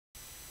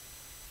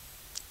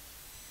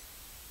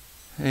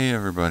Hey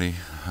everybody,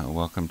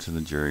 welcome to the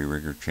Jerry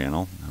Rigger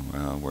channel,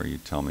 where you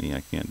tell me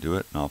I can't do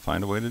it and I'll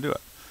find a way to do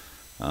it.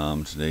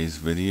 Today's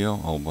video,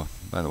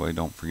 by the way,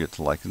 don't forget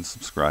to like and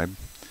subscribe.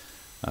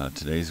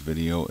 Today's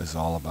video is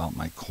all about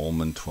my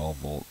Coleman 12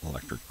 volt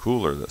electric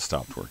cooler that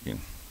stopped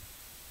working.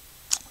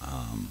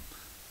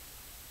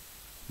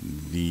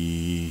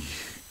 The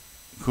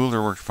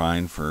cooler worked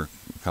fine for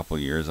a couple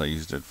of years. I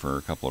used it for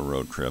a couple of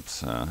road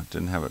trips.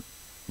 Didn't have it,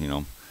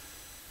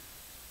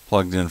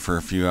 plugged in for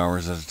a few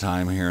hours at a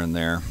time here and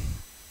there.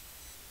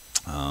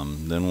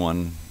 Then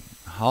one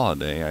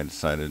holiday I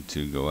decided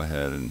to go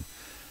ahead and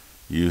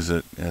use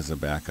it as a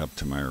backup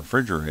to my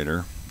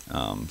refrigerator,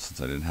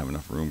 since I didn't have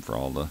enough room for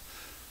all the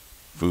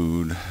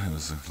food. It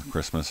was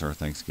Christmas or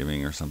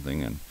Thanksgiving or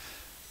something, and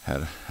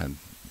had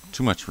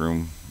too much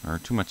room, or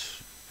too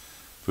much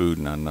food,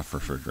 not enough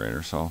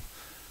refrigerator. So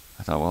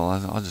I thought, well,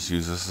 I'll just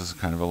use this as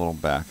kind of a little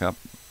backup.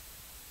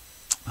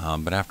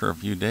 But after a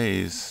few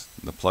days,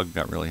 the plug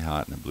got really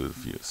hot and it blew the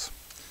fuse.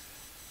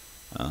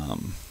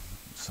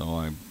 So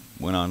I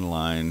went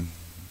online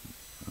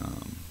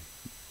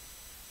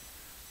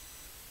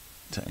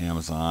to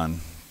Amazon,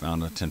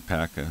 found a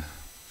 10-pack of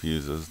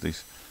fuses.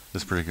 This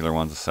particular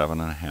one's a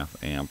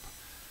 7.5 amp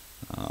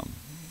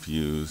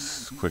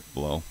fuse, quick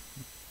blow.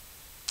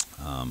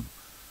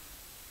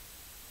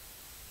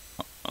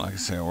 Like I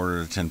say, I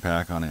ordered a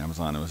 10-pack on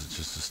Amazon. It was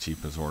just as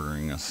cheap as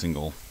ordering a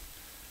single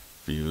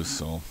fuse,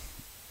 so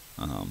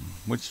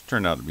which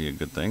turned out to be a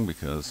good thing,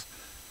 because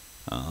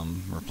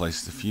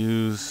replaced the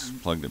fuse,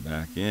 plugged it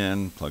back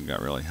in, plug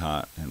got really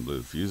hot and blew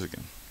the fuse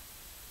again.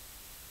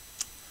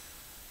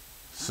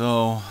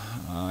 So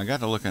I got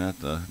to looking at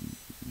the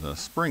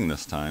spring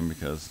this time,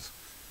 because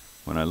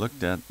when I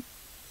looked at,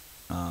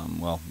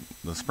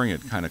 the spring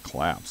had kind of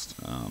collapsed,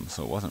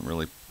 so it wasn't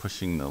really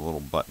pushing the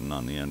little button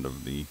on the end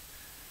of the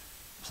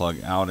plug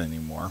out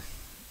anymore.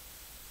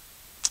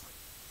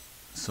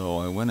 So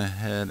I went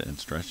ahead and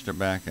stretched it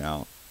back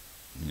out,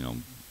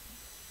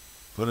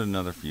 put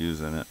another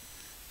fuse in it.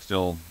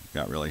 Still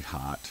got really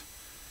hot.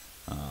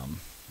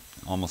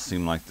 Almost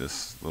seemed like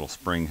this little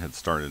spring had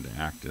started to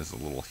act as a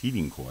little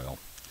heating coil.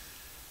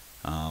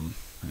 And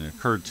it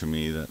occurred to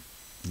me that,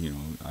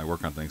 I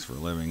work on things for a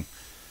living.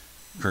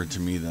 It occurred to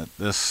me that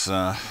this,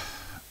 when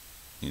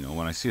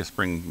I see a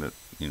spring that,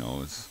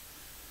 is,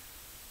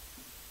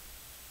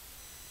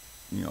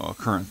 a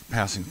current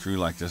passing through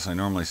like this, I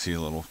normally see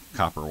a little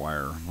copper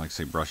wire, like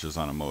say brushes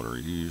on a motor.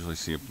 You usually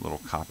see a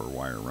little copper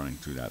wire running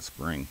through that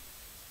spring.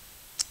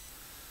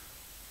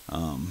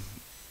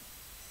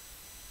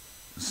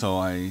 So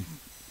I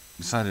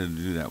decided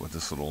to do that with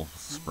this little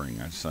spring.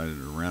 I decided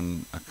to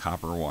run a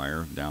copper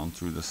wire down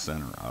through the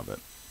center of it,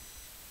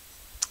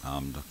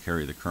 to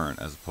carry the current,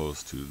 as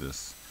opposed to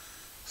this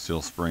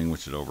steel spring,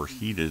 which had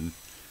overheated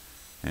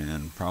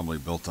and probably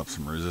built up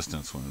some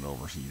resistance when it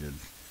overheated,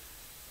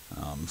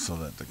 so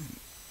that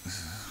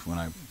when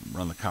I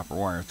run the copper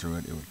wire through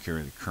it, it would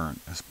carry the current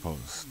as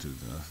opposed to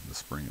the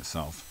spring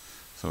itself.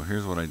 So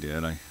here's what I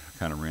did. I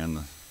kind of ran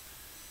the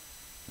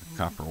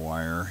copper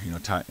wire,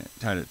 tied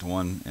it to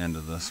one end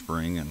of the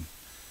spring and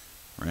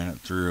ran it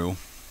through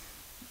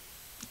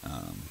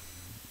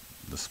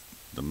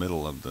the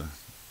middle of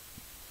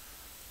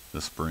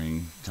the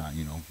spring,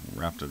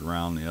 wrapped it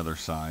around the other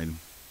side,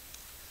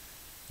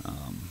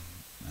 and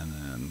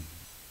then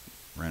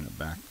ran it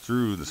back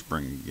through the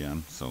spring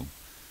again. So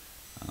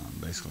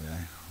basically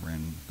I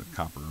ran the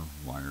copper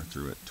wire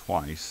through it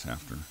twice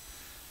after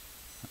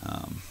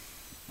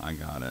I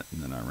got it,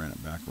 and then I ran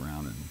it back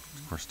around and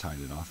of course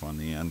tied it off on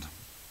the end,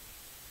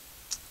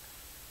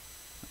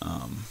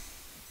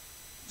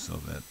 so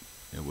that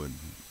it would,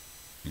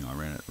 I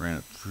ran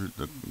it through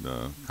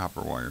the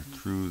copper wire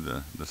through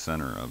the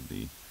center of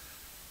the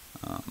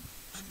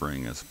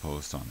spring, as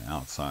opposed to on the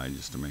outside,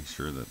 just to make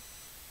sure that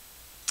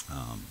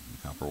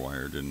the copper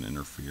wire didn't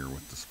interfere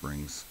with the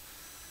springs,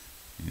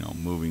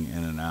 moving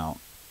in and out.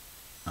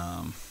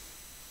 I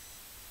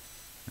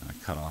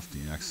cut off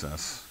the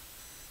excess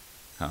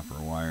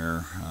copper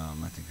wire.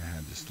 I think I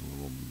had just a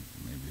little,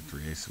 maybe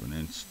 3/8 of an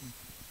inch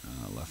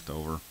left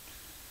over,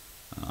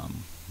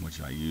 which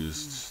I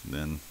used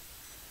then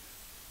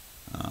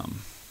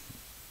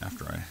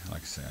after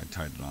like I say, I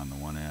tied it on to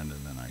one end,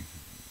 and then I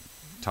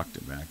tucked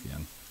it back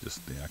in,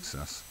 just the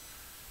excess,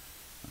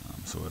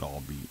 so it'd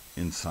all be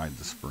inside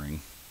the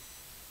spring.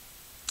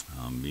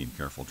 Being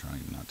careful,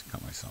 trying not to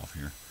cut myself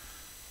here,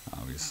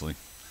 obviously,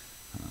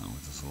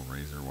 with this little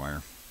razor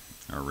wire,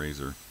 or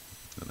razor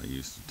that I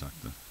used to tuck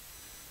the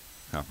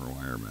copper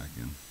wire back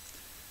in.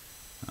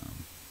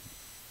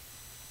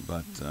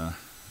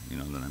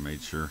 Then I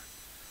made sure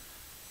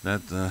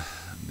that the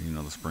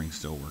spring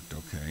still worked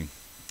okay.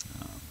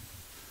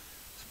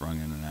 Sprung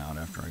in and out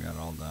after I got it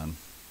all done.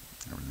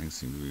 Everything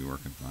seemed to be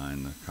working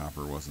fine. The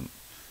copper wasn't,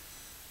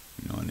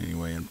 in any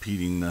way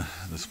impeding the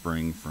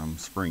spring from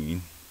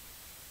springing.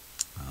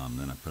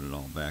 Then I put it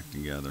all back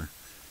together.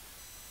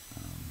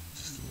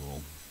 Just a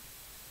little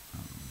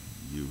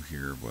view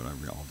here of what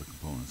all the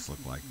components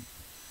look like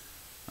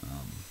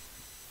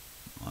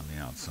on the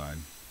outside.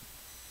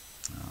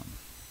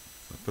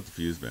 So I put the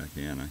fuse back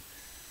in. I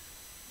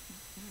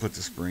put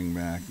the spring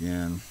back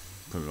in,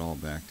 put it all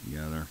back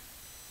together.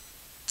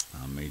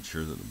 Made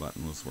sure that the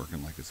button was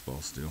working like it's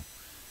supposed to.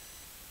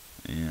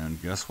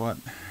 And guess what?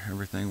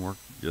 Everything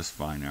worked just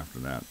fine after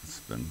that. It's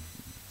been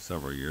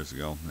several years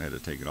ago. I had to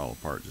take it all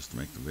apart just to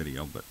make the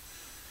video, but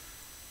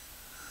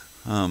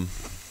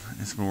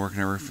it's been working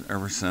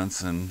ever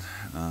since. And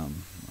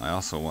I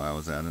also, while I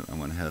was at it, I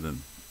went ahead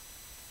and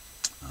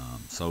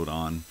sewed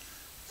on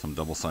some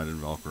double-sided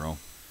Velcro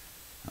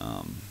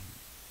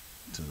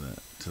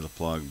to the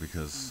plug,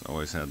 because I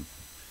always had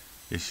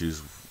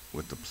issues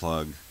with the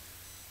plug.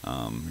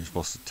 You're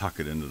supposed to tuck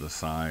it into the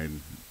side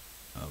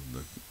of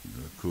the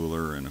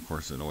cooler, and of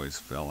course it always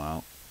fell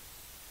out.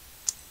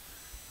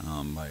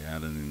 By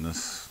adding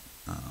this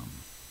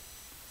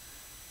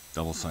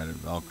double-sided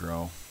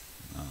Velcro,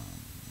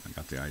 I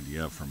got the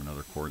idea from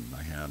another cord that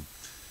I had,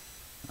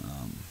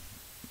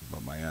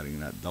 but by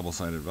adding that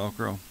double-sided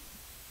Velcro,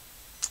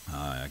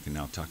 I can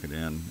now tuck it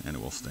in and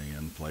it will stay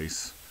in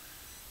place.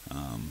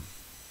 And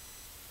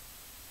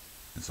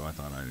so I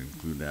thought I'd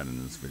include that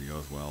in this video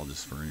as well,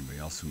 just for anybody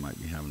else who might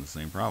be having the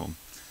same problem.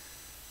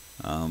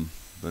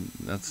 But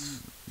that's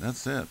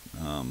it.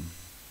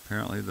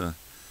 Apparently the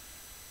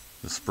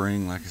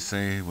spring, like I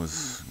say,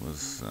 was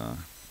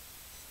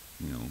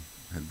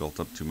had built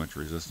up too much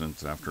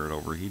resistance after it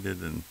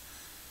overheated, and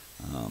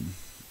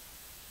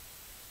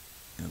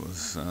it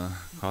was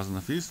causing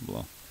the fuse to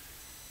blow.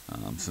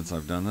 Since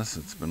I've done this,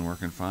 it's been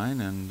working fine,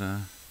 and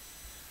I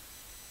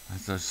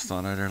just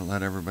thought I'd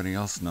let everybody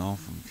else know,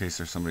 in case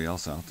there's somebody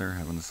else out there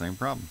having the same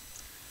problem.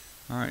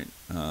 Alright,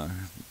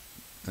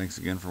 thanks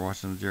again for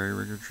watching the Jerry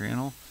Rigger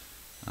channel.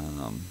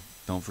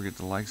 Don't forget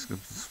to like,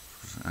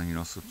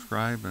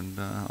 subscribe, and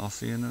I'll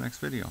see you in the next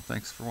video.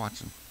 Thanks for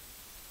watching.